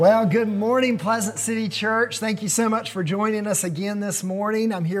Well, good morning, Pleasant City Church. Thank you so much for joining us again this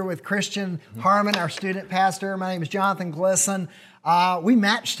morning. I'm here with Christian Harmon, our student pastor. My name is Jonathan Glisson. We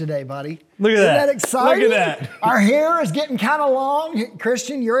matched today, buddy. Look at Isn't that. that exciting? Look at that. Our hair is getting kind of long.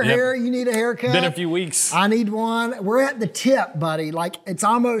 Christian, your hair, you need a haircut. Been a few weeks. I need one. We're at the tip, buddy. Like, it's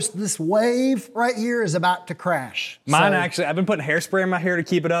almost, this wave right here is about to crash. Mine actually, I've been putting hairspray in my hair to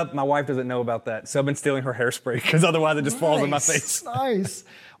keep it up. My wife doesn't know about that, so I've been stealing her hairspray because otherwise it just falls on my face. Nice.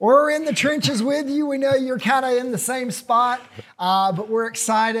 We're in the trenches with you. We know you're kind of in the same spot, but we're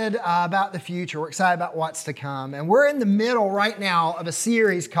excited about the future. We're excited about what's to come. And we're in the middle right now of a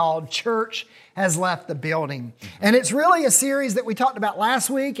series called Church Has Left the Building. And it's really a series that we talked about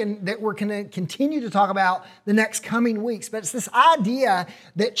last week and that we're going to continue to talk about the next coming weeks. But it's this idea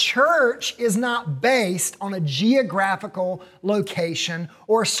that church is not based on a geographical location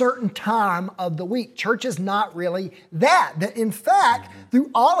or a certain time of the week. Church is not really that. That in fact, through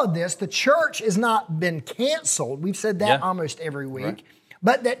all of this, the church has not been canceled. We've said that almost every week. Right.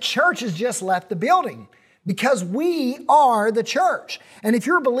 But that church has just left the building. Because we are the church. And if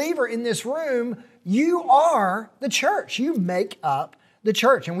you're a believer in this room, you are the church. You make up the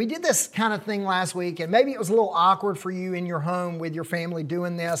church. And we did this kind of thing last week, and maybe it was a little awkward for you in your home with your family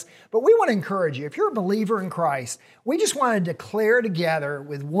doing this, but we want to encourage you. If you're a believer in Christ, we just want to declare together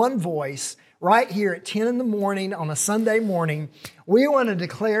with one voice right here at 10 in the morning on a Sunday morning, we want to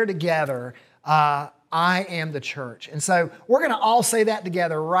declare together, I am the church. And so we're going to all say that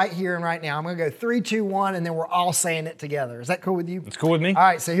together right here and right now. I'm going to go 3, 2, 1, and then we're all saying it together. Is that cool with you? It's cool with me. All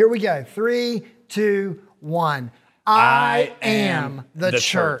right, so here we go. 3, 2, 1. I am the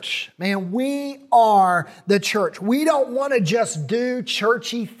church. Man, we are the church. We don't want to just do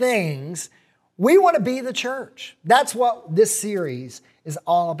churchy things. We want to be the church. That's what this series is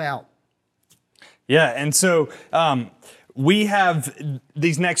all about. Yeah, and so we have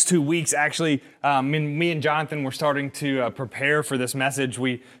these next 2 weeks, actually, me and Jonathan were starting to prepare for this message.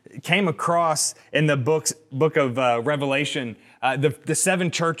 We came across in the book of Revelation, the 7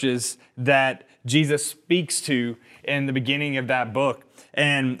 churches that Jesus speaks to in the beginning of that book.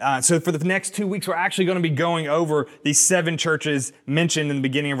 And so for the next 2 weeks, we're actually going to be going over these 7 churches mentioned in the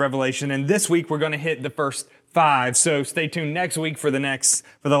beginning of Revelation. And this week, we're going to hit the first 5. So stay tuned next week for the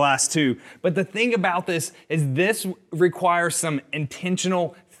last 2. But the thing about this is this requires some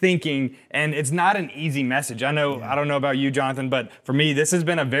intentional thinking, and it's not an easy message. I know, I don't know about you, Jonathan, but for me, this has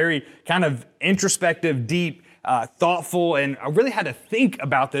been a very kind of introspective, deep, thoughtful, and I really had to think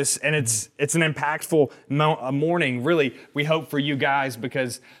about this, and it's an impactful morning, really, we hope for you guys,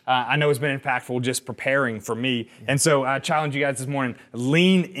 because I know it's been impactful just preparing for me. And so I challenge you guys this morning,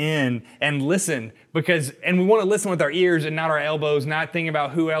 lean in and listen, and we want to listen with our ears and not our elbows, not thinking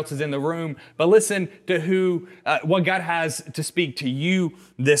about who else is in the room, but listen to what God has to speak to you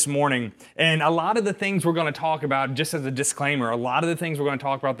this morning. And a lot of the things we're going to talk about, just as a disclaimer, a lot of the things we're going to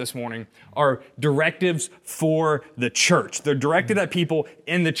talk about this morning are directives for the church. They're directed at people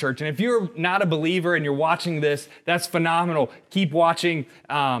in the church. And if you're not a believer and you're watching this, that's phenomenal. Keep watching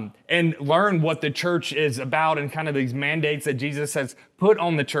and learn what the church is about and kind of these mandates that Jesus has put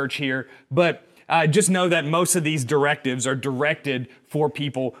on the church here. But just know that most of these directives are directed for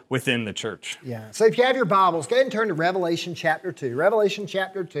people within the church. Yeah. So if you have your Bibles, go ahead and turn to Revelation chapter 2. Revelation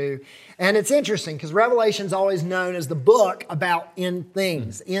chapter 2. And it's interesting because Revelation is always known as the book about end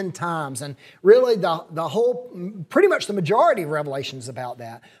things, end times. And really the whole, pretty much the majority of Revelation is about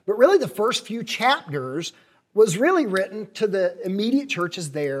that. But really the first few chapters was really written to the immediate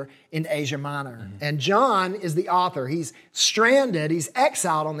churches there in Asia Minor. And John is the author. He's stranded, he's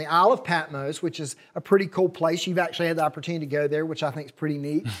exiled on the Isle of Patmos, which is a pretty cool place. You've actually had the opportunity to go there, which I think is pretty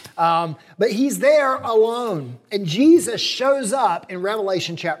neat. But he's there alone. And Jesus shows up in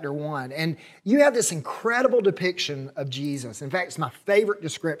Revelation chapter 1. And you have this incredible depiction of Jesus. In fact, it's my favorite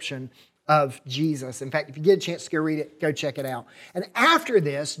description of Jesus. In fact, if you get a chance to go read it, go check it out. And after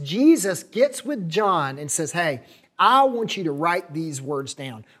this, Jesus gets with John and says, hey, I want you to write these words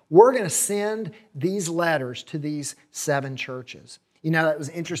down. We're going to send these letters to these 7 churches. You know, that was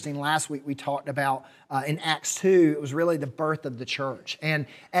interesting. Last week we talked about in Acts 2, it was really the birth of the church. And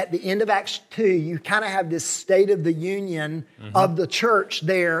at the end of Acts 2, you kind of have this state of the union of the church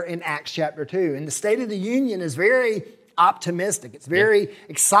there in Acts chapter 2. And the state of the union is very optimistic. It's very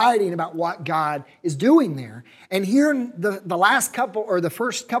exciting about what God is doing there. And here in the last couple, or the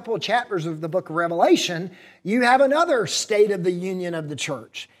first couple of chapters of the book of Revelation, you have another state of the union of the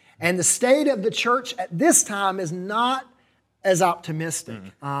church. And the state of the church at this time is not as optimistic.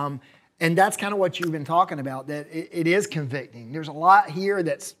 And that's kind of what you've been talking about, that it is convicting. There's a lot here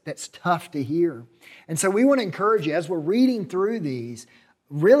that's tough to hear. And so we want to encourage you, as we're reading through these,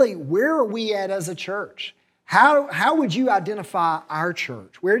 really, where are we at as a church? How would you identify our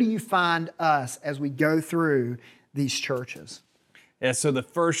church? Where do you find us as we go through these churches? Yeah, so the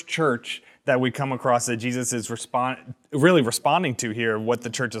first church that we come across that Jesus is really responding to here, what the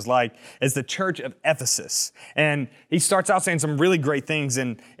church is like, is the church of Ephesus. And he starts out saying some really great things.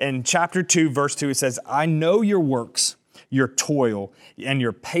 In chapter 2, verse 2, it says, I know your works, your toil, and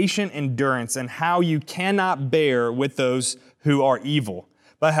your patient endurance, and how you cannot bear with those who are evil,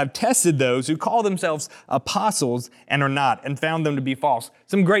 but have tested those who call themselves apostles and are not, and found them to be false.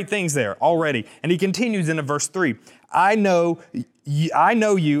 Some great things there already. And he continues into verse 3. I know you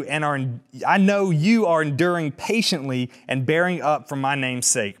are enduring patiently and bearing up for my name's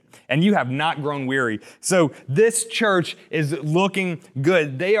sake, and you have not grown weary. So this church is looking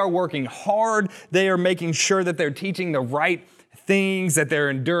good. They are working hard. They are making sure that they're teaching the right things, that they're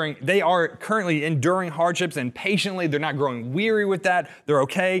enduring. They are currently enduring hardships and patiently. They're not growing weary with that. They're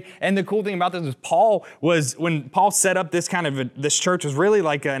okay. And the cool thing about this is when Paul set up this this church was really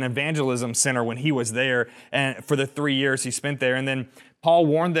like an evangelism center when he was there, and for the 3 years he spent there. And then Paul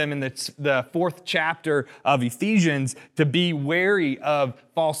warned them in the 4th chapter of Ephesians to be wary of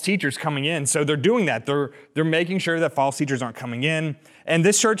false teachers coming in. So they're doing that. They're making sure that false teachers aren't coming in. And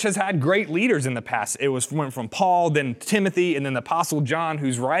this church has had great leaders in the past. Went from Paul, then Timothy, and then the Apostle John,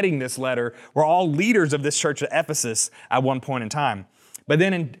 who's writing this letter, were all leaders of this church at Ephesus at one point in time. But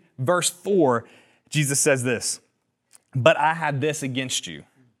then in verse 4, Jesus says this, but I have this against you,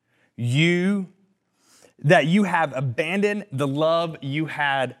 that you have abandoned the love you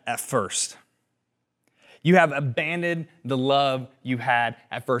had at first. You have abandoned the love you had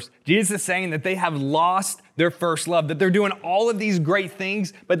at first. Jesus is saying that they have lost their first love, that they're doing all of these great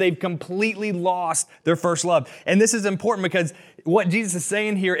things, but they've completely lost their first love. And this is important because what Jesus is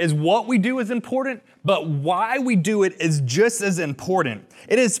saying here is what we do is important, but why we do it is just as important.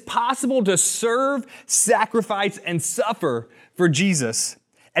 It is possible to serve, sacrifice, and suffer for Jesus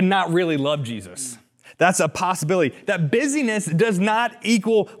and not really love Jesus. That's a possibility. That busyness does not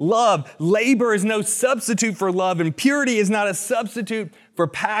equal love. Labor is no substitute for love, and purity is not a substitute for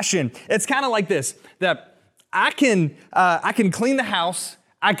passion. It's kind of like this, that I can clean the house,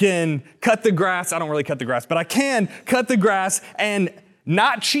 I can cut the grass. I don't really cut the grass, but I can cut the grass and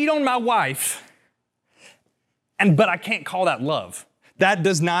not cheat on my wife, but I can't call that love. That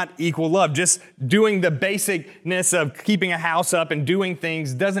does not equal love. Just doing the basicness of keeping a house up and doing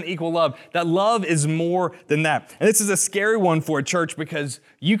things doesn't equal love. That love is more than that. And this is a scary one for a church because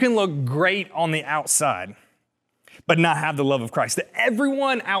you can look great on the outside, but not have the love of Christ. To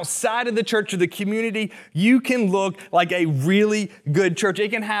everyone outside of the church or the community, you can look like a really good church. It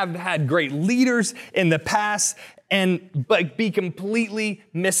can have had great leaders in the past but be completely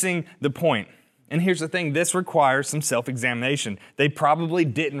missing the point. And here's the thing, this requires some self-examination. They probably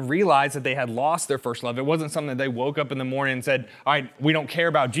didn't realize that they had lost their first love. It wasn't something that they woke up in the morning and said, all right, we don't care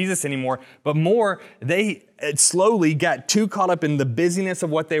about Jesus anymore. But more, they slowly got too caught up in the busyness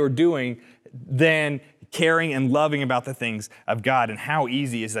of what they were doing than caring and loving about the things of God. And how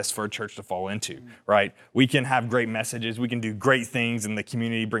easy is this for a church to fall into, right? We can have great messages. We can do great things in the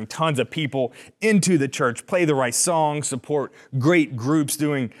community, bring tons of people into the church, play the right songs, support great groups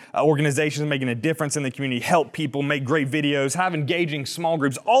doing organizations making a difference in the community, help people, make great videos, have engaging small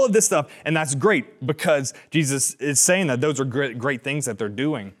groups, all of this stuff. And that's great because Jesus is saying that those are great things that they're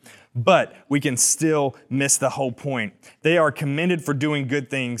doing. But we can still miss the whole point. They are commended for doing good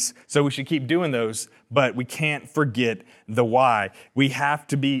things, so we should keep doing those, but we can't forget the why. We have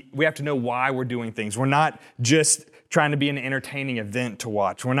to know why we're doing things. We're not just trying to be an entertaining event to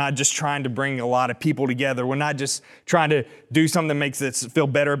watch. We're not just trying to bring a lot of people together. We're not just trying to do something that makes us feel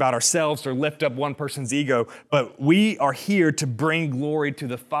better about ourselves or lift up one person's ego, but we are here to bring glory to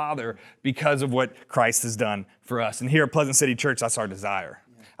the Father because of what Christ has done for us. And here at Pleasant City Church, that's our desire.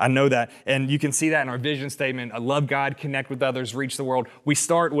 I know that. And you can see that in our vision statement. I love God, connect with others, reach the world. We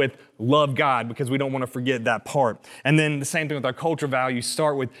start with love God because we don't want to forget that part. And then the same thing with our culture values.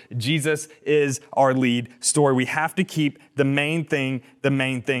 Start with Jesus is our lead story. We have to keep the main thing the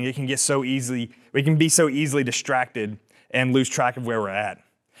main thing. We can be so easily distracted and lose track of where we're at.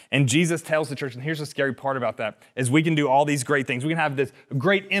 And Jesus tells the church, and here's the scary part about that, is we can do all these great things. We can have this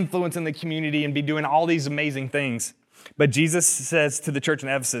great influence in the community and be doing all these amazing things. But Jesus says to the church in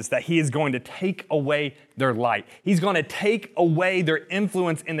Ephesus that he is going to take away their light. He's going to take away their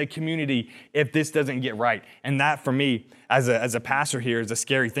influence in the community if this doesn't get right. And that, for me, as a pastor here, is a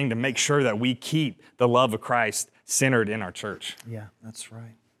scary thing to make sure that we keep the love of Christ centered in our church. Yeah, that's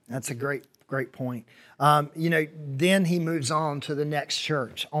right. That's a great great point. Then he moves on to the next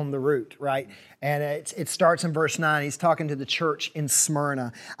church on the route, right? And it starts in verse 9. He's talking to the church in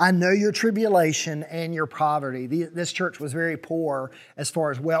Smyrna. I know your tribulation and your poverty. This church was very poor as far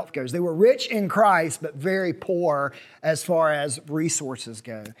as wealth goes. They were rich in Christ, but very poor as far as resources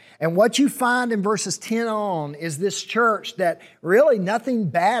go. And what you find in verses 10 on is this church that really nothing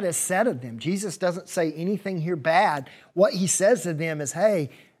bad is said of them. Jesus doesn't say anything here bad. What he says to them is,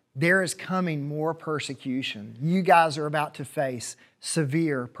 hey, there is coming more persecution. You guys are about to face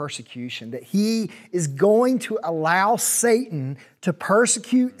severe persecution, that he is going to allow Satan to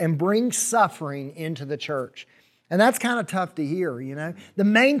persecute and bring suffering into the church. And that's kind of tough to hear, The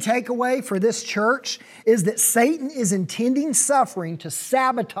main takeaway for this church is that Satan is intending suffering to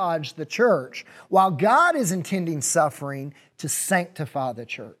sabotage the church, while God is intending suffering to sanctify the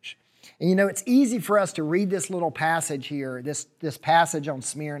church. And it's easy for us to read this little passage here, this passage on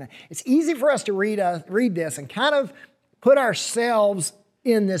Smyrna. It's easy for us to read this and kind of put ourselves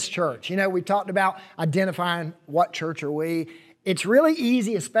in this church. We talked about identifying what church are we. It's really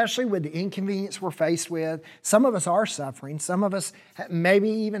easy, especially with the inconvenience we're faced with. Some of us are suffering. Some of us maybe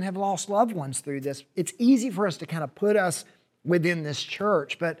even have lost loved ones through this. It's easy for us to kind of put us within this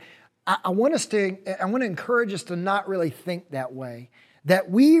church. But I want to encourage us to not really think that way.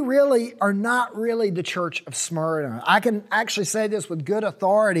 That we really are not really the church of Smyrna. I can actually say this with good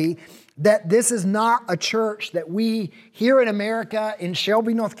authority, that this is not a church that we here in America, in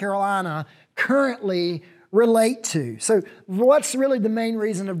Shelby, North Carolina, currently relate to. So what's really the main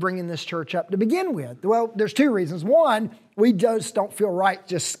reason of bringing this church up to begin with? Well, there's two reasons. One, we just don't feel right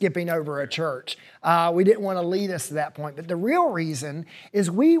just skipping over a church. We didn't want to lead us to that point. But the real reason is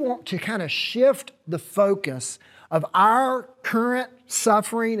we want to kind of shift the focus of our current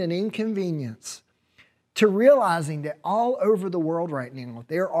suffering and inconvenience to realizing that all over the world right now,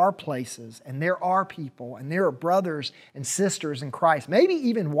 there are places and there are people and there are brothers and sisters in Christ, maybe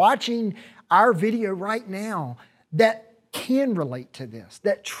even watching our video right now, that can relate to this,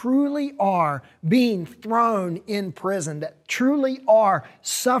 that truly are being thrown in prison, that truly are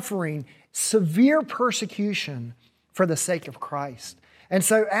suffering severe persecution for the sake of Christ. And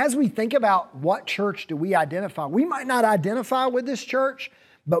so as we think about what church do we identify, we might not identify with this church,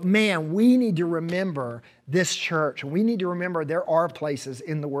 but man, we need to remember this church. We need to remember there are places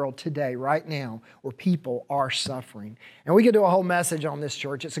in the world today, right now, where people are suffering. And we could do a whole message on this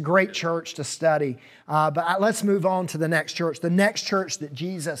church. It's a great church to study. But let's move on to the next church. The next church that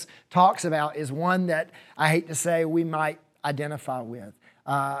Jesus talks about is one that I hate to say we might identify with.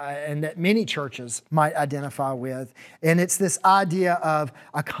 And that many churches might identify with. And it's this idea of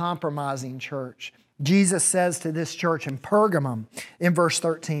a compromising church. Jesus says to this church in Pergamum in verse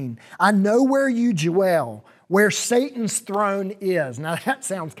 13, I know where you dwell, where Satan's throne is. Now that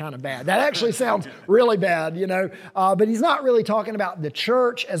sounds kind of bad. That actually sounds really bad, But he's not really talking about the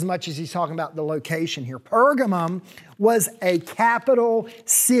church as much as he's talking about the location here. Pergamum was a capital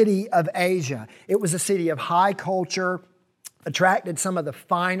city of Asia. It was a city of high culture, attracted some of the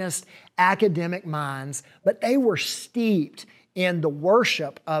finest academic minds, but they were steeped in the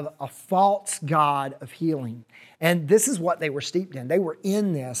worship of a false god of healing. And this is what they were steeped in. They were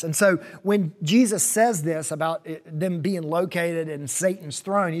in this. And so when Jesus says this about them being located in Satan's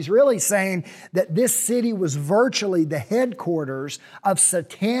throne, he's really saying that this city was virtually the headquarters of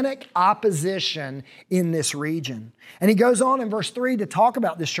satanic opposition in this region. And he goes on in verse 3 to talk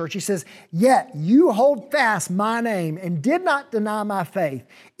about this church. He says, yet you hold fast my name and did not deny my faith,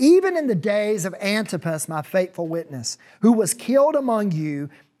 even in the days of Antipas, my faithful witness, who was killed among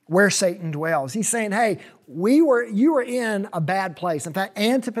you where Satan dwells. He's saying, hey, you were in a bad place. In fact,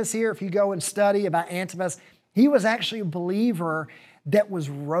 Antipas here, if you go and study about Antipas, he was actually a believer that was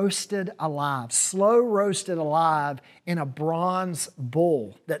roasted alive, slow roasted alive in a bronze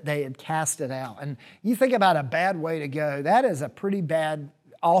bull that they had casted out. And you think about a bad way to go. That is a pretty bad,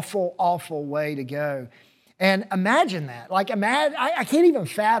 awful, awful way to go. And imagine that. I can't even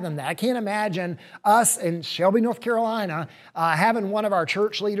fathom that. I can't imagine us in Shelby, North Carolina, having one of our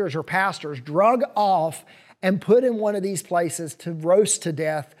church leaders or pastors drug off and put in one of these places to roast to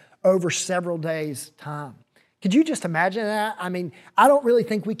death over several days' time. Could you just imagine that? I mean, I don't really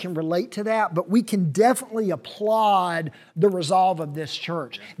think we can relate to that, but we can definitely applaud the resolve of this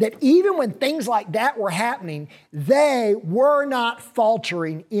church. That even when things like that were happening, they were not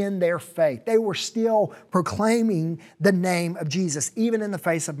faltering in their faith. They were still proclaiming the name of Jesus, even in the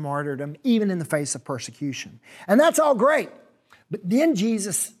face of martyrdom, even in the face of persecution. And that's all great. But then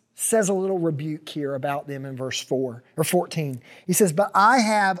Jesus says a little rebuke here about them in verse 4 or 14. He says, but I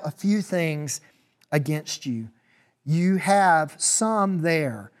have a few things against you. You have some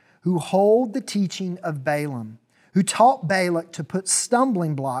there who hold the teaching of Balaam, who taught Balak to put a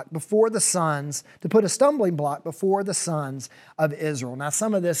stumbling block before the sons of Israel. Now,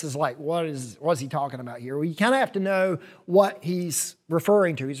 some of this is like, what is he talking about here? Well, you kind of have to know what he's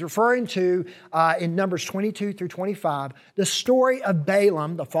referring to. He's referring to, in Numbers 22 through 25, the story of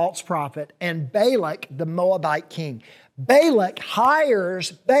Balaam, the false prophet, and Balak, the Moabite king. Balak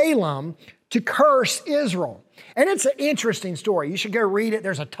hires Balaam to curse Israel. And it's an interesting story. You should go read it.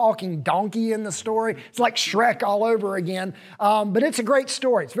 There's a talking donkey in the story. It's like Shrek all over again. But it's a great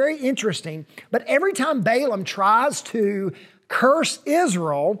story. It's very interesting. But every time Balaam tries to curse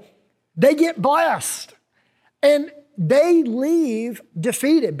Israel, they get blessed. And they leave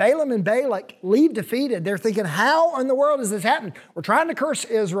defeated. Balaam and Balak leave defeated. They're thinking, how in the world is this happening? We're trying to curse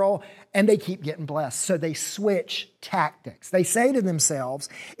Israel, and they keep getting blessed. So they switch tactics. They say to themselves,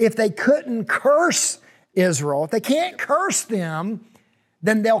 if they couldn't curse Israel, if they can't curse them,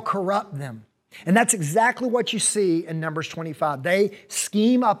 then they'll corrupt them. And that's exactly what you see in Numbers 25. They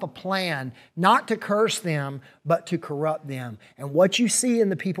scheme up a plan not to curse them, but to corrupt them. And what you see in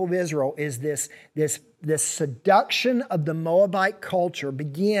the people of Israel is this seduction of the Moabite culture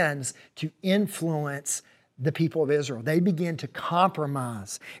begins to influence the people of Israel. They begin to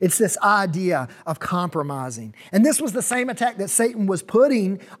compromise. It's this idea of compromising. And this was the same attack that Satan was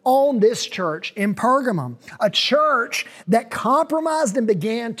putting on this church in Pergamum, a church that compromised and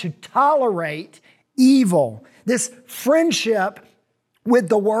began to tolerate evil, this friendship with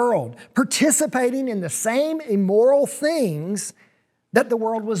the world, participating in the same immoral things that the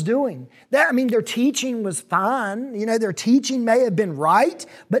world was doing. Their teaching was fine. Their teaching may have been right,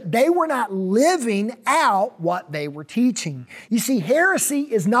 but they were not living out what they were teaching. You see, heresy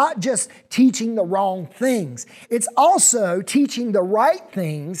is not just teaching the wrong things. It's also teaching the right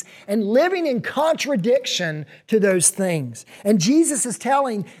things and living in contradiction to those things. And Jesus is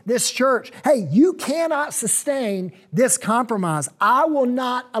telling this church, hey, you cannot sustain this compromise. I will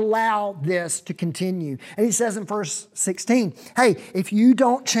not allow this to continue. And he says in verse 16, hey, if you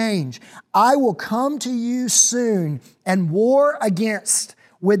don't change, I will come to you soon and war against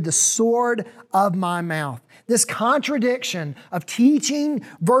with the sword of my mouth. This contradiction of teaching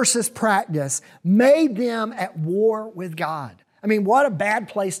versus practice made them at war with God. What a bad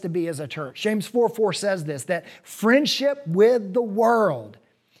place to be as a church. James 4:4 says this, that friendship with the world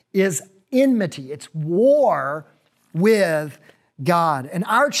is enmity. It's war with God. And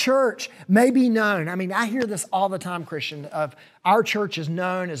our church may be known, I hear this all the time, Christian, of our church is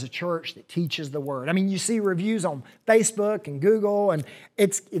known as a church that teaches the Word. You see reviews on Facebook and Google, and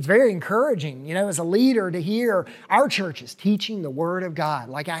it's very encouraging, as a leader to hear our church is teaching the Word of God.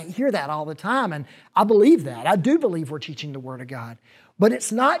 Like I hear that all the time, and I believe that. I do believe we're teaching the Word of God. But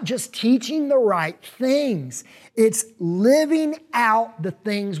it's not just teaching the right things. It's living out the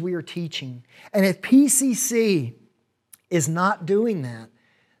things we are teaching. And if PCC is not doing that,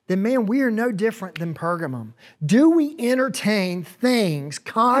 then man, we are no different than Pergamum. Do we entertain things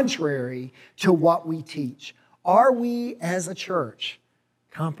contrary to what we teach? Are we as a church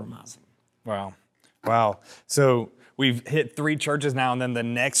compromising? Wow. So we've hit 3 churches now, and then the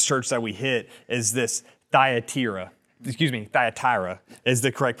next church that we hit is this Thyatira is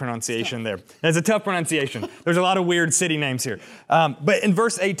the correct pronunciation there. It's a tough pronunciation. There's a lot of weird city names here. But in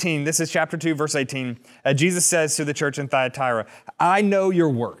verse 18, this is chapter 2, verse 18, Jesus says to the church in Thyatira, I know your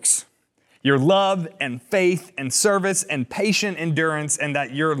works, your love and faith and service and patient endurance, and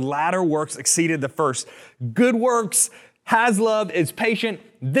that your latter works exceeded the first. Good works, has love, is patient.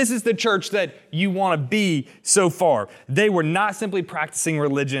 This is the church that you want to be so far. They were not simply practicing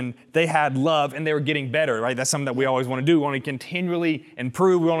religion. They had love and they were getting better, right? That's something that we always want to do. We want to continually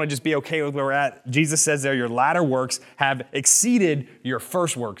improve. We want to just be okay with where we're at. Jesus says there, your latter works have exceeded your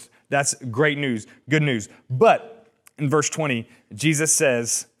first works. That's great news, good news. But in verse 20, Jesus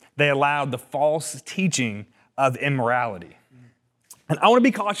says they allowed the false teaching of immorality. And I want to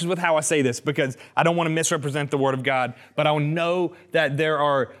be cautious with how I say this because I don't want to misrepresent the Word of God, but I know that there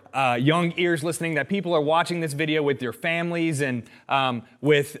are young ears listening, that people are watching this video with their families and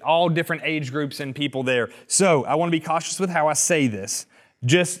with all different age groups and people there. So I want to be cautious with how I say this.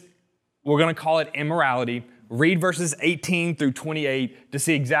 We're going to call it immorality. Read verses 18 through 28 to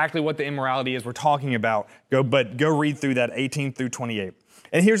see exactly what the immorality is we're talking about. Go read through that 18 through 28.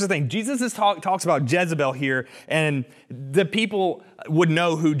 And here's the thing. Jesus talks about Jezebel here, and the people would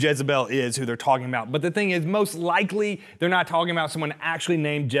know who Jezebel is, who they're talking about. But the thing is, most likely, they're not talking about someone actually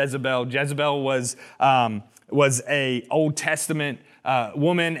named Jezebel. Jezebel was a Old Testament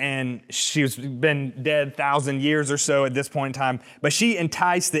woman, and she's been dead 1,000 years or so at this point in time. But she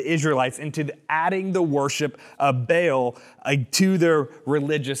enticed the Israelites into adding the worship of Baal to their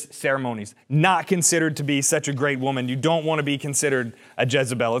religious ceremonies. Not considered to be such a great woman. You don't want to be considered a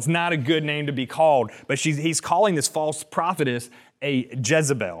Jezebel. It's not a good name to be called, but he's calling this false prophetess a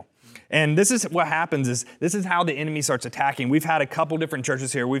Jezebel. And this is what happens is this is how the enemy starts attacking. We've had a couple different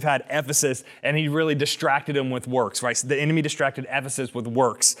churches here. We've had Ephesus, and he really distracted them with works, right? So the enemy distracted Ephesus with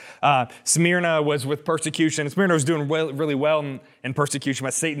works. Smyrna was with persecution. Smyrna was doing really well in persecution,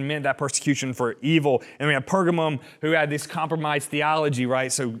 but Satan meant that persecution for evil. And we have Pergamum, who had this compromised theology,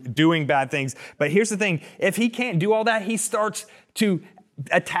 right? So doing bad things. But here's the thing. If he can't do all that, he starts to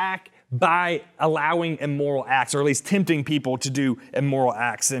attack by allowing immoral acts, or at least tempting people to do immoral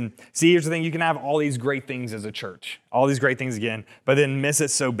acts. And see, here's the thing, you can have all these great things as a church, all these great things again, but then miss it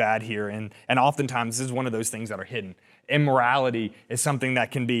so bad here. And oftentimes this is one of those things that are hidden. Immorality is something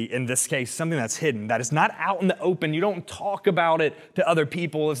that can be, in this case, something that's hidden, that is not out in the open. You don't talk about it to other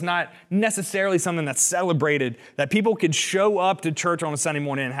people. It's not necessarily something that's celebrated, that people could show up to church on a Sunday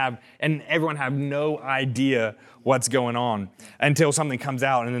morning and everyone have no idea what's going on until something comes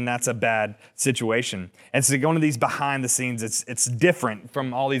out, and then that's a bad situation. And so going to these behind the scenes, it's different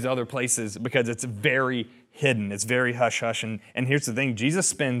from all these other places because it's very hidden. It's very hush-hush. And here's the thing, Jesus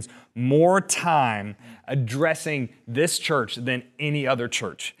spends more time addressing this church than any other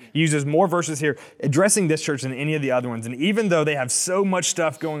church. He uses more verses here addressing this church than any of the other ones. And even though they have so much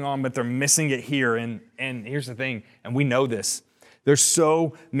stuff going on, but they're missing it here. And here's the thing, and we know this, there's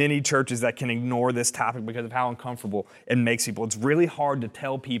so many churches that can ignore this topic because of how uncomfortable it makes people. It's really hard to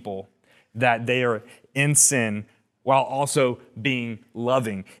tell people that they are in sin while also being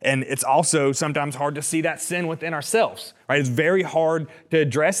loving. And it's also sometimes hard to see that sin within ourselves, right? It's very hard to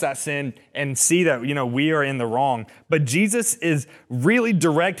address that sin and see that, we are in the wrong. But Jesus is really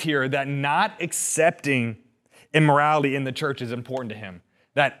direct here that not accepting immorality in the church is important to him.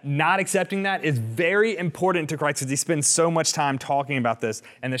 That not accepting that is very important to Christ because he spends so much time talking about this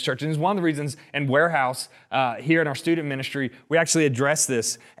in this church. And it's one of the reasons in Warehouse, here in our student ministry, we actually address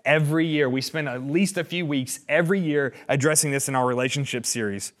this every year. We spend at least a few weeks every year addressing this in our relationship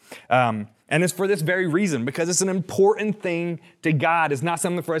series. And it's for this very reason, because it's an important thing to God. It's not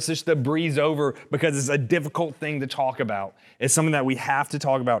something for us just to breeze over because it's a difficult thing to talk about. It's something that we have to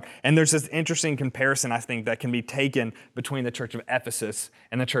talk about. And there's this interesting comparison, I think, that can be taken between the church of Ephesus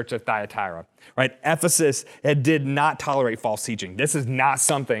and the church of Thyatira, right? Ephesus did not tolerate false teaching. This is not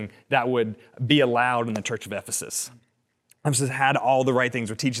something that would be allowed in the church of Ephesus. Ephesus had all the right things,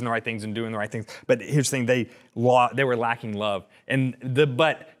 were teaching the right things and doing the right things. But here's the thing, they were lacking love.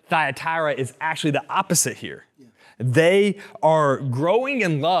 But Thyatira is actually the opposite here. Yeah. They are growing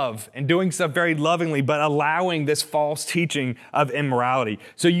in love and doing stuff very lovingly, but allowing this false teaching of immorality.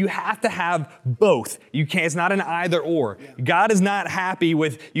 So you have to have both. It's not an either or. Yeah. God is not happy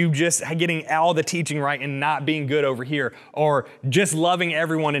with you just getting all the teaching right and not being good over here, or just loving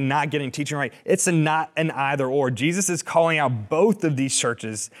everyone and not getting teaching right. It's not an either or. Jesus is calling out both of these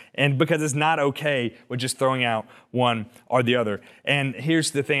churches, and because it's not okay with just throwing out one or the other. And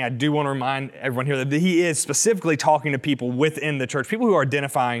here's the thing, I do want to remind everyone here that he is specifically talking to people within the church, people who are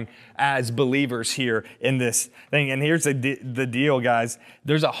identifying as believers here in this thing. And here's the deal, guys.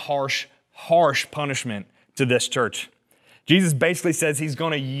 There's a harsh punishment to this church. Jesus basically says he's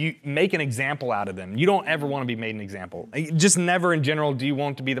going to make an example out of them. You don't ever want to be made an example. Just never in general do you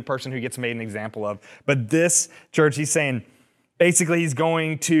want to be the person who gets made an example of. But this church, he's saying, basically, he's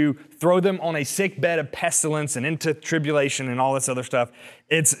going to throw them on a sick bed of pestilence and into tribulation and all this other stuff.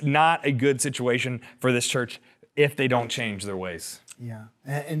 It's not a good situation for this church if they don't change their ways. Yeah.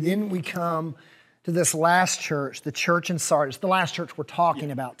 And then we come to this last church, the church in Sardis, the last church we're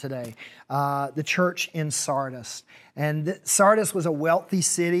talking about today, the church in Sardis. And Sardis was a wealthy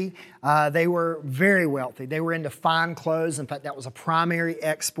city. They were very wealthy. They were into fine clothes. In fact, that was a primary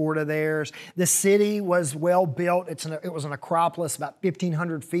export of theirs. The city was well built. It was an acropolis about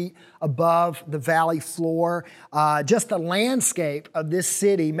 1,500 feet above the valley floor. Just the landscape of this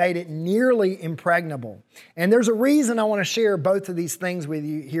city made it nearly impregnable. And there's a reason I want to share both of these things with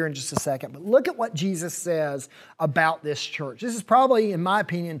you here in just a second. But look at what Jesus says about this church. This is probably, in my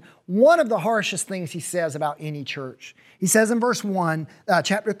opinion, one of the harshest things he says about any church. He says in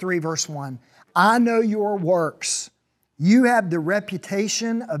chapter 3, verse 1, I know your works. You have the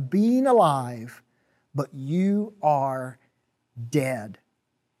reputation of being alive, but you are dead.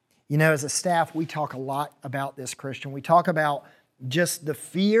 As a staff, we talk a lot about this, Christian. We talk about just the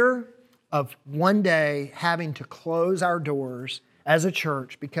fear of one day having to close our doors as a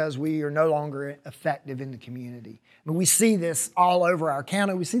church because we are no longer effective in the community. I mean, we see this all over our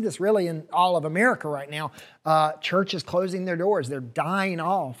county. We see this really in all of America right now. Churches closing their doors. They're dying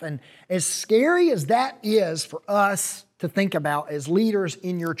off. And as scary as that is for us to think about as leaders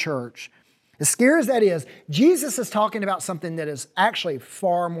in your church, as scary as that is, Jesus is talking about something that is actually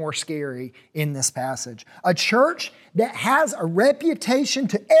far more scary in this passage. A church that has a reputation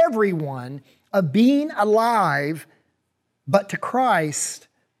to everyone of being alive, but to Christ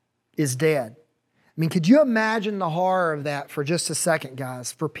is dead. I mean, could you imagine the horror of that for just a second,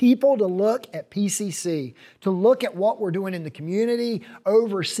 guys? For people to look at PCC, to look at what we're doing in the community,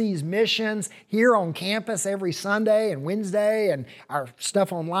 overseas missions, here on campus every Sunday and Wednesday, and our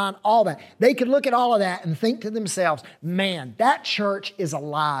stuff online, all that. They could look at all of that and think to themselves, man, that church is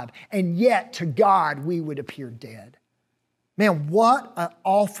alive, and yet to God we would appear dead. Man, what an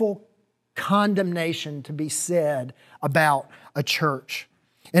awful condemnation to be said about a church.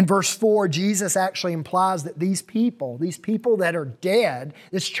 In verse 4, Jesus actually implies that these people that are dead,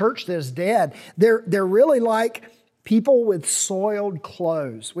 this church that is dead, they're really like people with soiled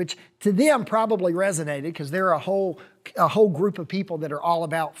clothes, which to them probably resonated because they're a whole group of people that are all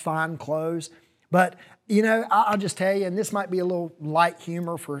about fine clothes. But, you know, I'll just tell you, and this might be a little light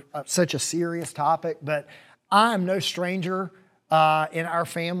humor for such a serious topic, but I'm no stranger in our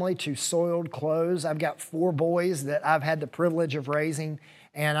family to soiled clothes. I've got 4 boys that I've had the privilege of raising,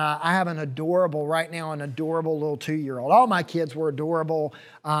 and I have an adorable little 2-year-old. All my kids were adorable.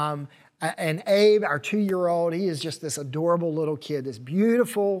 And Abe, our 2-year-old, he is just this adorable little kid, this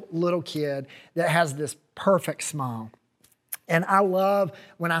beautiful little kid that has this perfect smile. And I love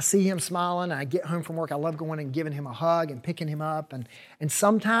when I see him smiling, I get home from work, I love going and giving him a hug and picking him up. And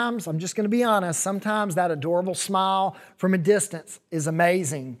sometimes, I'm just going to be honest, sometimes that adorable smile from a distance is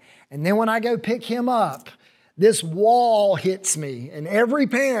amazing. And then when I go pick him up, this wall hits me. And every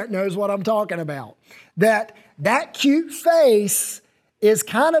parent knows what I'm talking about. That cute face is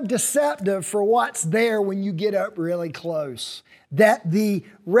kind of deceptive for what's there when you get up really close. That the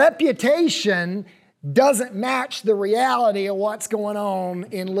reputation doesn't match the reality of what's going on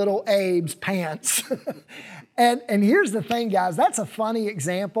in little Abe's pants. and here's the thing, guys, that's a funny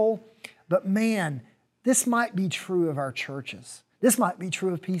example, but man, this might be true of our churches. This might be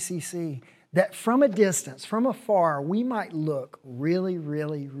true of PCC, that from a distance, from afar, we might look really,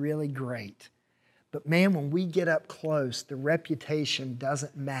 really, really great. But man, when we get up close, the reputation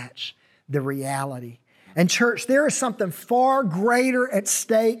doesn't match the reality. And church, there is something far greater at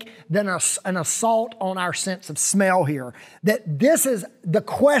stake than an assault on our sense of smell here. That this is the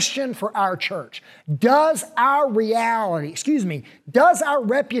question for our church. Does our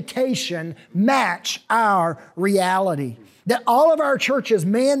reputation match our reality? That all of our churches,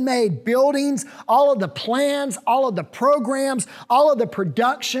 man-made buildings, all of the plans, all of the programs, all of the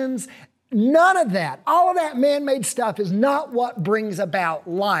productions, none of that, all of that man-made stuff is not what brings about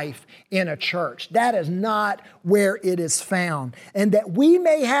life in a church. That is not where it is found. And that we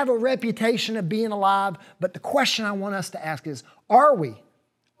may have a reputation of being alive, but the question I want us to ask is, are we?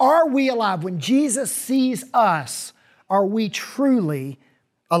 Are we alive? When Jesus sees us, are we truly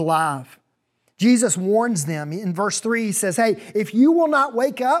alive? Jesus warns them. In verse 3, he says, hey, if you will not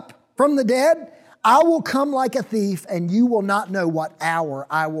wake up from the dead, I will come like a thief, and you will not know what hour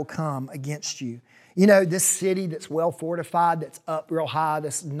I will come against you. You know, this city that's well fortified, that's up real high,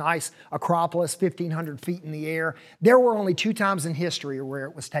 this nice Acropolis, 1,500 feet in the air, there were only 2 times in history where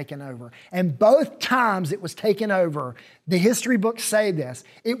it was taken over. And both times it was taken over, the history books say this,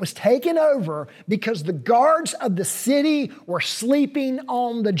 it was taken over because the guards of the city were sleeping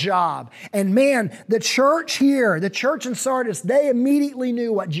on the job. And man, the church here, the church in Sardis, they immediately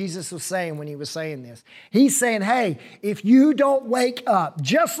knew what Jesus was saying when he was saying this. He's saying, hey, if you don't wake up,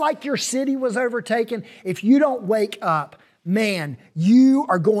 just like your city was overtaken, if you don't wake up, man, you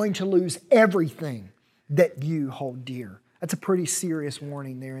are going to lose everything that you hold dear. That's a pretty serious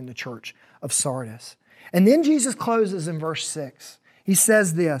warning there in the church of Sardis. And then Jesus closes in verse 6. He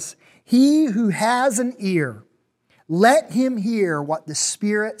says this, he who has an ear, let him hear what the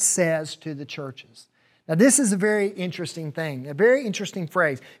Spirit says to the churches. Now, this is a very interesting thing, a very interesting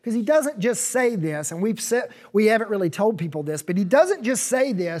phrase, because he doesn't just say this, and we haven't really told people this, but he doesn't just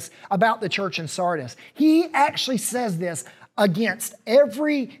say this about the church in Sardis. He actually says this against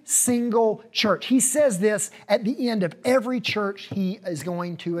every single church. He says this at the end of every church he is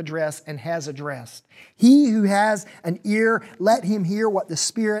going to address and has addressed. He who has an ear, let him hear what the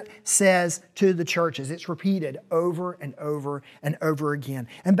Spirit says to the churches. It's repeated over and over and over again.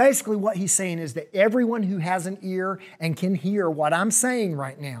 And basically what he's saying is that everyone who has an ear and can hear what I'm saying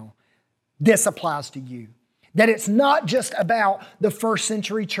right now, this applies to you. That it's not just about the first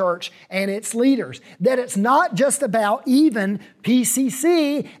century church and its leaders. That it's not just about even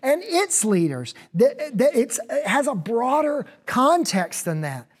PCC and its leaders. That it has a broader context than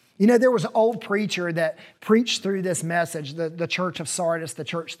that. You know, there was an old preacher that preached through this message, the church of Sardis, the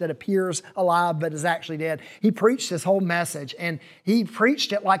church that appears alive but is actually dead. He preached this whole message, and he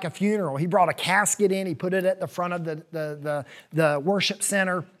preached it like a funeral. He brought a casket in, he put it at the front of the worship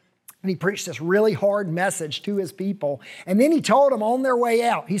center. And he preached this really hard message to his people. And then he told them on their way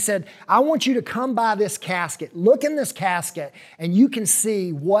out, he said, I want you to come by this casket, look in this casket, and you can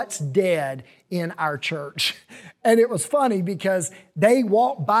see what's dead in our church. And it was funny because they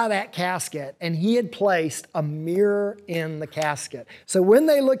walked by that casket and he had placed a mirror in the casket. So when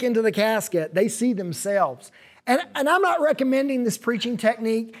they look into the casket, they see themselves. And I'm not recommending this preaching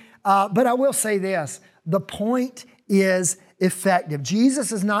technique, but I will say this. The point is effective.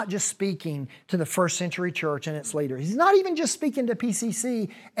 Jesus is not just speaking to the first century church and its leaders. He's not even just speaking to PCC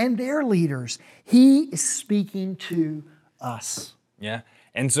and their leaders. He is speaking to us. Yeah.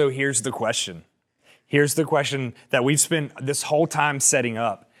 And so here's the question. Here's the question that we've spent this whole time setting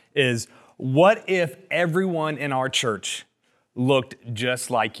up is, what if everyone in our church looked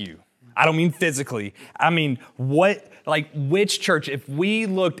just like you? I don't mean physically. I mean, which church, if we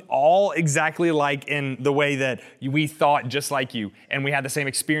looked all exactly alike in the way that we thought just like you, and we had the same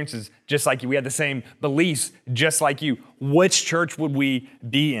experiences just like you, we had the same beliefs just like you, which church would we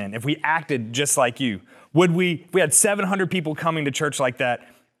be in if we acted just like you? If we had 700 people coming to church like that,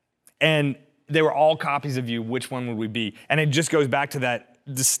 and they were all copies of you, which one would we be? And it just goes back to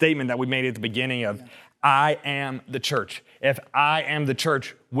the statement that we made at the beginning of, I am the church. If I am the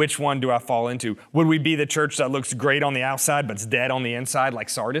church, which one do I fall into? Would we be the church that looks great on the outside but's dead on the inside like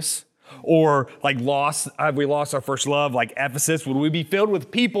Sardis? Or like have we lost our first love like Ephesus? Would we be filled with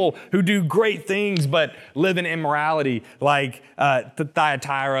people who do great things but live in immorality like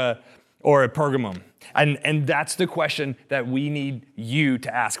Thyatira or Pergamum? And that's the question that we need you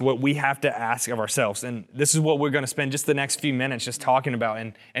to ask, what we have to ask of ourselves. And this is what we're going to spend just the next few minutes just talking about.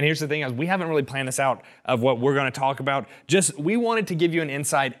 And here's the thing, is we haven't really planned this out of what we're going to talk about. Just we wanted to give you an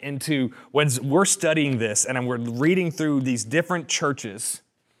insight into when we're studying this and we're reading through these different churches,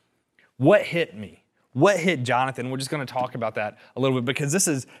 what hit me? What hit Jonathan? We're just going to talk about that a little bit because this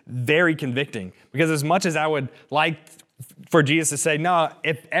is very convicting. Because as much as I would like for Jesus to say, no,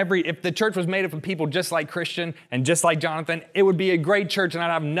 if the church was made up of people just like Christian and just like Jonathan, it would be a great church and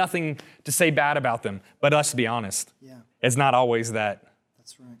I'd have nothing to say bad about them. But let's be honest, it's not always that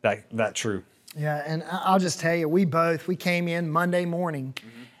true. Yeah, and I'll just tell you, we came in Monday morning,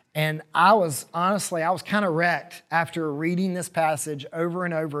 and I was kind of wrecked after reading this passage over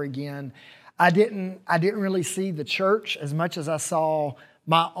and over again. I didn't really see the church as much as I saw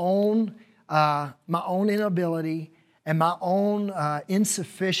my own inability and my own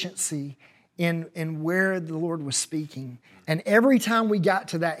insufficiency in where the Lord was speaking. And every time we got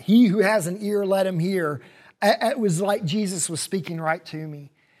to that, he who has an ear, let him hear, it was like Jesus was speaking right to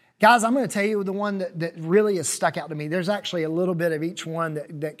me. Guys, I'm going to tell you the one that really has stuck out to me. There's actually a little bit of each one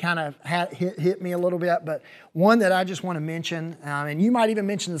that kind of hit me a little bit, but one that I just want to mention, and you might even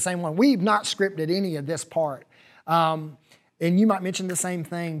mention the same one. We've not scripted any of this part, and you might mention the same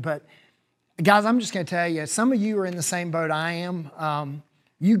thing, but guys, I'm just going to tell you, some of you are in the same boat I am.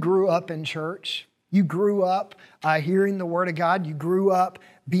 You grew up in church. You grew up hearing the Word of God. You grew up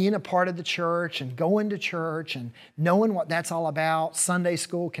being a part of the church and going to church and knowing what that's all about, Sunday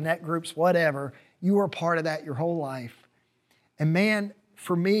school, connect groups, whatever. You were a part of that your whole life. And man,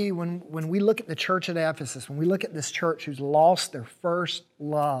 for me, when we look at the church at Ephesus, when we look at this church who's lost their first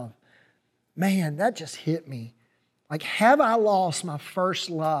love, man, that just hit me. Like, have I lost my first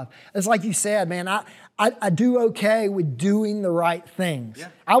love? It's like you said, man, I do okay with doing the right things. Yeah.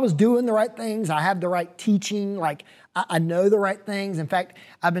 I was doing the right things. I have the right teaching. Like, I know the right things. In fact,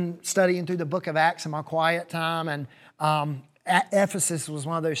 I've been studying through the book of Acts in my quiet time, and Ephesus was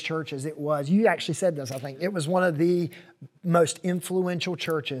one of those churches. You actually said this, I think. It was one of the most influential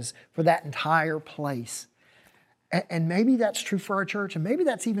churches for that entire place. And maybe that's true for our church, and maybe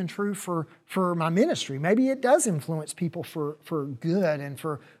that's even true for my ministry. Maybe it does influence people for good and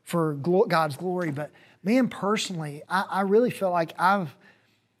for God's glory. But man, personally, I really feel like I've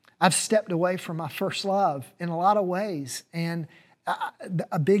stepped away from my first love in a lot of ways. And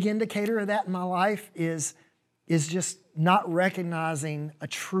a big indicator of that in my life is just not recognizing a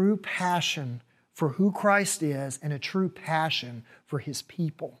true passion for who Christ is and a true passion for His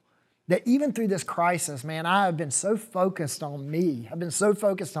people. That even through this crisis, man, I have been so focused on me. I've been so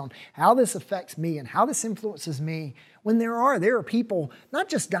focused on how this affects me and how this influences me. When there are people not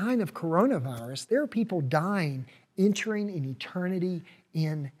just dying of coronavirus, there are people dying, entering an eternity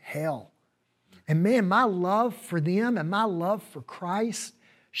in hell. And man, my love for them and my love for Christ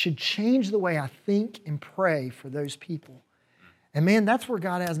should change the way I think and pray for those people. And man, that's where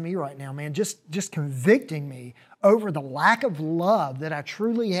God has me right now, man, just convicting me over the lack of love that I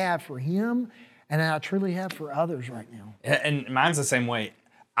truly have for Him and that I truly have for others right now. And mine's the same way.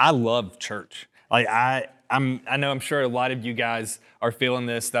 I love church. Like I'm sure a lot of you guys are feeling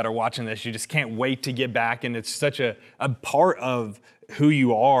this, that are watching this. You just can't wait to get back, and it's such a part of who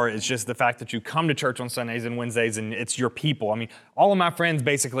you are. It's just the fact that you come to church on Sundays and Wednesdays, and it's your people. I mean, all of my friends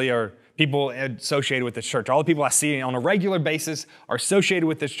basically are people associated with this church. All the people I see on a regular basis are associated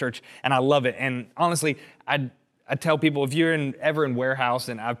with this church, and I love it. And honestly, I tell people, if you're ever in Warehouse,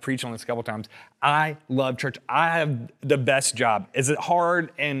 and I've preached on this a couple times, I love church. I have the best job. Is it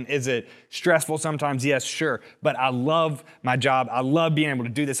hard and is it stressful sometimes? Yes, sure. But I love my job. I love being able to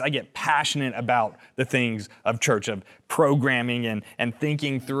do this. I get passionate about the things of church, of programming and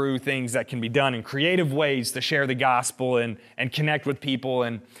thinking through things that can be done in creative ways to share the gospel and connect with people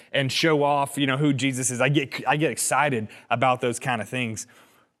and show off, who Jesus is. I get excited about those kind of things.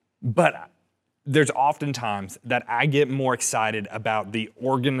 But there's often times that I get more excited about the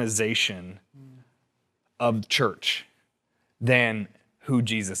organization of church than who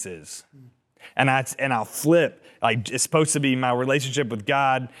Jesus is. And I'll flip, like it's supposed to be my relationship with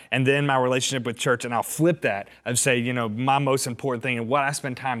God and then my relationship with church, and I'll flip that and say, my most important thing and what I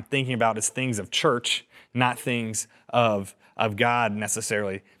spend time thinking about is things of church, not things of God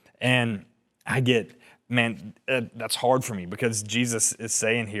necessarily. And I get, that's hard for me because Jesus is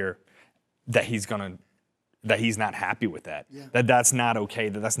saying here that he's not happy with that. Yeah. That's not okay.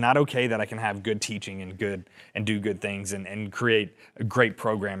 That's not okay that I can have good teaching and do good things and create great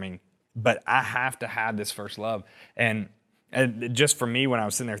programming. But I have to have this first love. And just for me, when I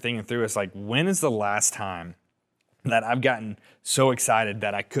was sitting there thinking through, it's like, when is the last time that I've gotten so excited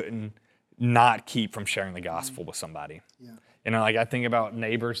that I couldn't not keep from sharing the gospel with somebody? Yeah. I think about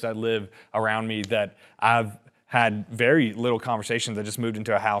neighbors that live around me that I've had very little conversations. I just moved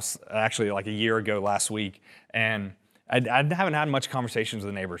into a house actually like a year ago last week, and I haven't had much conversations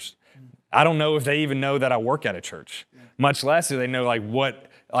with the neighbors. I don't know if they even know that I work at a church, much less do they know I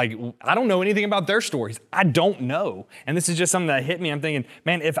don't know anything about their stories. I don't know. And this is just something that hit me. I'm thinking,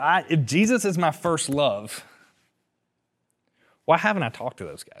 man, if Jesus is my first love, why haven't I talked to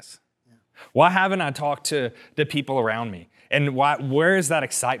those guys? Why haven't I talked to the people around me? And where is that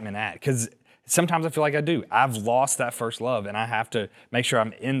excitement at? Because sometimes I feel like I do. I've lost that first love, and I have to make sure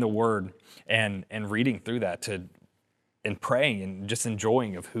I'm in the Word and reading through that and praying and just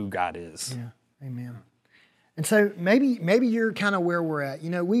enjoying of who God is. Yeah, amen. And so maybe you're kind of where we're at.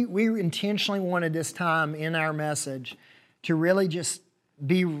 We intentionally wanted this time in our message to really just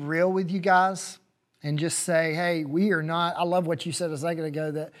be real with you guys and just say, hey, we are not, I love what you said a second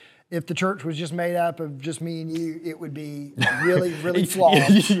ago, that if the church was just made up of just me and you, it would be really, really flawed.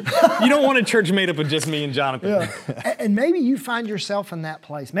 You don't want a church made up of just me and Jonathan. Yeah. And maybe you find yourself in that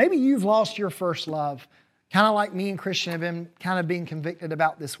place. Maybe you've lost your first love, kind of like me and Christian have been kind of being convicted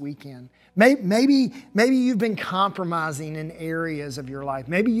about this weekend. Maybe you've been compromising in areas of your life.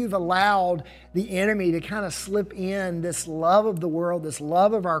 Maybe you've allowed the enemy to kind of slip in this love of the world, this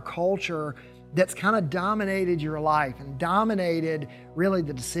love of our culture that's kind of dominated your life and dominated really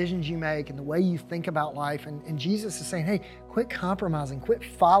the decisions you make and the way you think about life. And Jesus is saying, hey, quit compromising, quit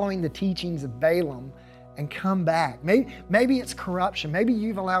following the teachings of Balaam and come back. Maybe it's corruption. Maybe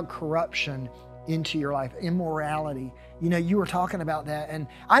you've allowed corruption into your life, immorality. You were talking about that, and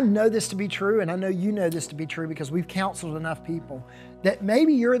I know this to be true, and I know you know this to be true because we've counseled enough people that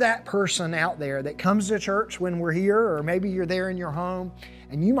maybe you're that person out there that comes to church when we're here, or maybe you're there in your home,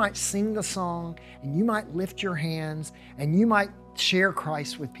 and you might sing the song, and you might lift your hands, and you might share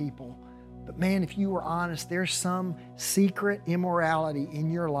Christ with people. But man, if you were honest, there's some secret immorality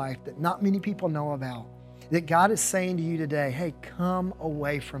in your life that not many people know about, that God is saying to you today, hey, come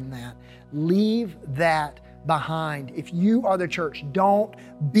away from that. Leave that behind. If you are the church, don't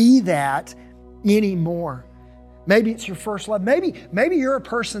be that anymore. Maybe it's your first love. Maybe you're a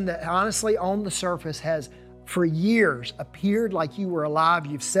person that honestly on the surface has for years appeared like you were alive.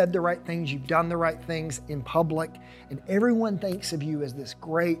 You've said the right things. You've done the right things in public. And everyone thinks of you as this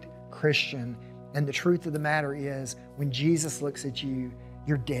great Christian. And the truth of the matter is, when Jesus looks at you,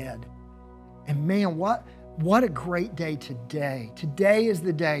 you're dead. And man, what what a great day today. Today is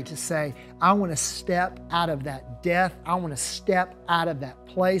the day to say, I want to step out of that death. I want to step out of that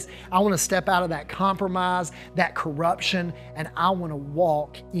place. I want to step out of that compromise, that corruption, and I want to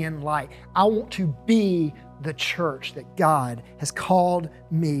walk in light. I want to be the church that God has called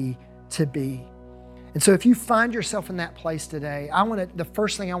me to be. And so if you find yourself in that place today, the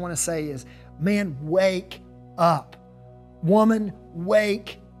first thing I want to say is, man, wake up. Woman,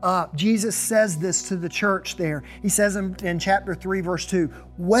 wake up. Jesus says this to the church there. He says in chapter 3, verse 2,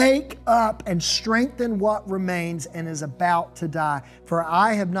 wake up and strengthen what remains and is about to die, for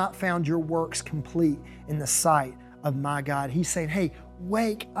I have not found your works complete in the sight of my God. He's saying, hey,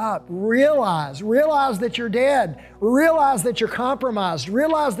 wake up. Realize that you're dead. Realize that you're compromised.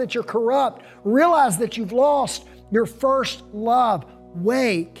 Realize that you're corrupt. Realize that you've lost your first love.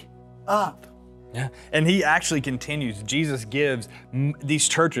 Wake up. Yeah, and he actually continues. Jesus gives these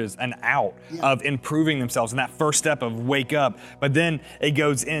churches an out of improving themselves, and that first step of wake up. But then it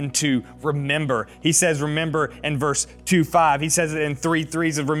goes into remember. He says remember in verse 2:5. He says it in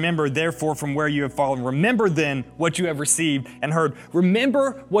 3:3 of remember, therefore, from where you have fallen. Remember then what you have received and heard.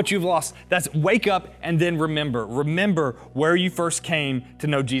 Remember what you've lost. That's wake up and then remember. Remember where you first came to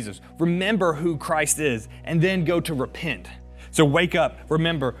know Jesus. Remember who Christ is, and then go to repent. So wake up,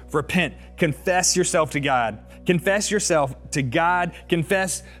 remember, repent, confess yourself to God. Confess yourself to God.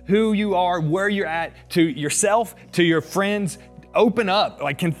 Confess who you are, where you're at, to yourself, to your friends. Open up,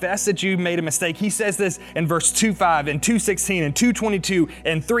 confess that you made a mistake. He says this in verse 2:5 and 2:16 and 2:22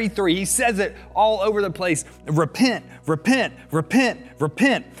 and 3:3. He says it all over the place. Repent, repent, repent,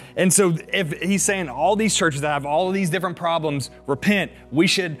 repent. And so if he's saying all these churches that have all of these different problems, repent, we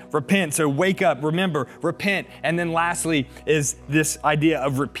should repent. So wake up, remember, repent. And then lastly is this idea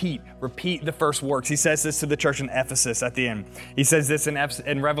of repeat. Repeat the first works. He says this to the church in Ephesus at the end. He says this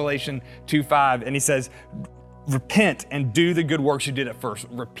in Revelation 2:5, and he says, repent and do the good works you did at first.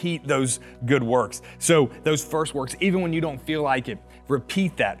 Repeat those good works. So those first works, even when you don't feel like it,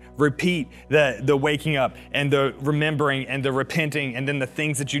 repeat that. Repeat the waking up and the remembering and the repenting, and then the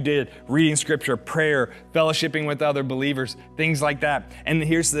things that you did, reading scripture, prayer, fellowshipping with other believers, things like that. And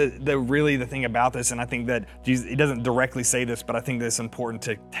here's the thing about this, and I think that Jesus, he doesn't directly say this, but I think that it's important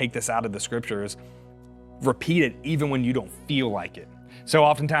to take this out of the scripture, is repeat it even when you don't feel like it. So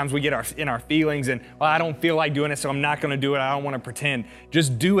oftentimes we get in our feelings and, well, I don't feel like doing it, so I'm not going to do it. I don't want to pretend.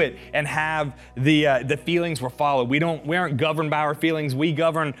 Just do it and have the feelings will follow. We aren't governed by our feelings. We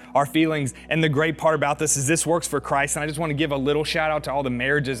govern our feelings. And the great part about this is this works for Christ. And I just want to give a little shout out to all the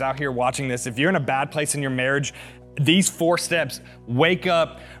marriages out here watching this. If you're in a bad place in your marriage, these 4 steps, wake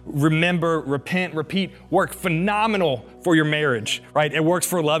up, remember, repent, repeat, work phenomenal for your marriage, right? It works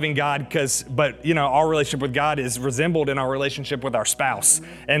for loving God but our relationship with God is resembled in our relationship with our spouse.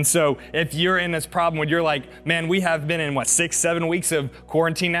 And so if you're in this problem where you're like, man, we have been in 6-7 weeks of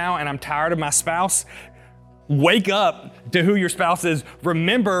quarantine now, and I'm tired of my spouse, wake up to who your spouse is.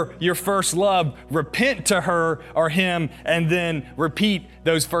 Remember your first love. Repent to her or him, and then repeat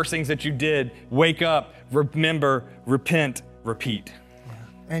those first things that you did. Wake up, remember, repent, repeat.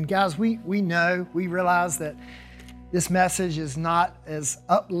 And guys, we realize that this message is not as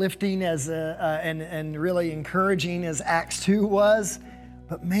uplifting and really encouraging as Acts 2 was.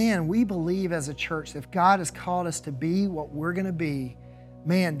 But man, we believe as a church that if God has called us to be what we're going to be,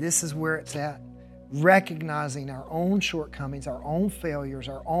 man, this is where it's at. Recognizing our own shortcomings, our own failures,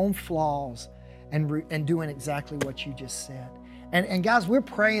 our own flaws, and doing exactly what you just said. And guys, we're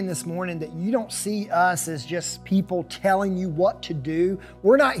praying this morning that you don't see us as just people telling you what to do.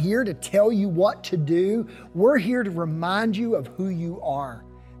 We're not here to tell you what to do. We're here to remind you of who you are.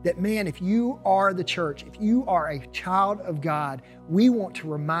 That, man, if you are the church, if you are a child of God, we want to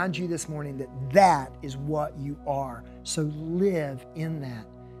remind you this morning that that is what you are. So live in that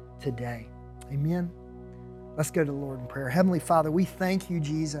today. Amen. Let's go to the Lord in prayer. Heavenly Father, we thank you,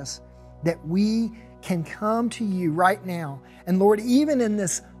 Jesus, that we can come to you right now. And Lord, even in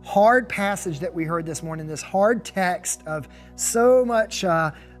this hard passage that we heard this morning, this hard text of so much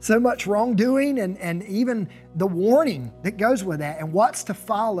wrongdoing and even the warning that goes with that and what's to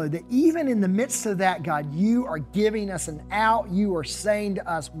follow, that even in the midst of that, God, you are giving us an out. You are saying to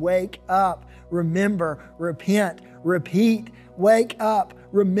us, wake up, remember, repent, repeat, wake up,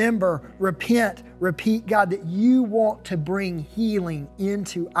 remember, repent, repeat, God, that you want to bring healing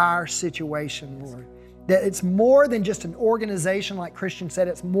into our situation, Lord. That it's more than just an organization, like Christian said.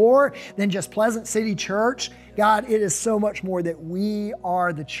 It's more than just Pleasant City Church. God, it is so much more that we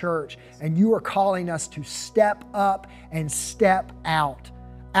are the church, and you are calling us to step up and step out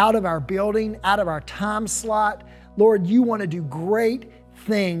of our building, out of our time slot. Lord, you want to do great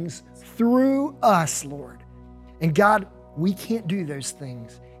things through us, Lord. And God, we can't do those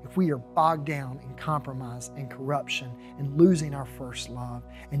things if we are bogged down in compromise and corruption and losing our first love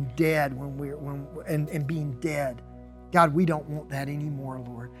and dead and being dead. God, we don't want that anymore,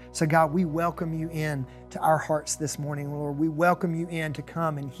 Lord. So God, we welcome you in to our hearts this morning, Lord. We welcome you in to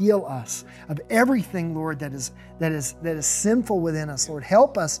come and heal us of everything, Lord, that is sinful within us, Lord.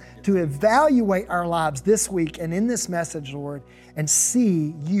 Help us to evaluate our lives this week and in this message, Lord, and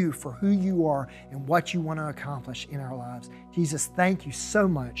see you for who you are and what you want to accomplish in our lives. Jesus, thank you so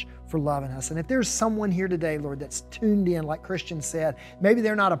much for loving us. And if there's someone here today, Lord, that's tuned in, like Christian said, maybe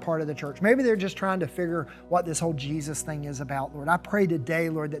they're not a part of the church. Maybe they're just trying to figure what this whole Jesus thing is about, Lord. I pray today,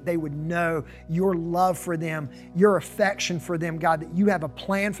 Lord, that they would know your love for them, your affection for them, God, that you have a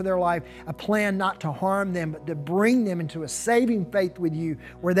plan for their life, a plan not to harm them, but to bring them into a saving faith with you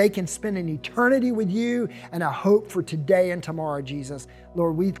where they can spend an eternity with you and a hope for today and tomorrow, Jesus.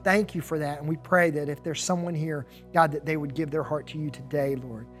 Lord, we thank you for that. And we pray that if there's someone here, God, that they would give their heart to you today,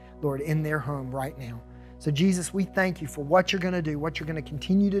 Lord, in their home right now. So Jesus, we thank you for what you're going to do, what you're going to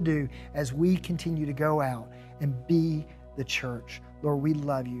continue to do as we continue to go out and be the church. Lord, we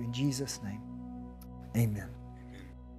love you in Jesus' name. Amen.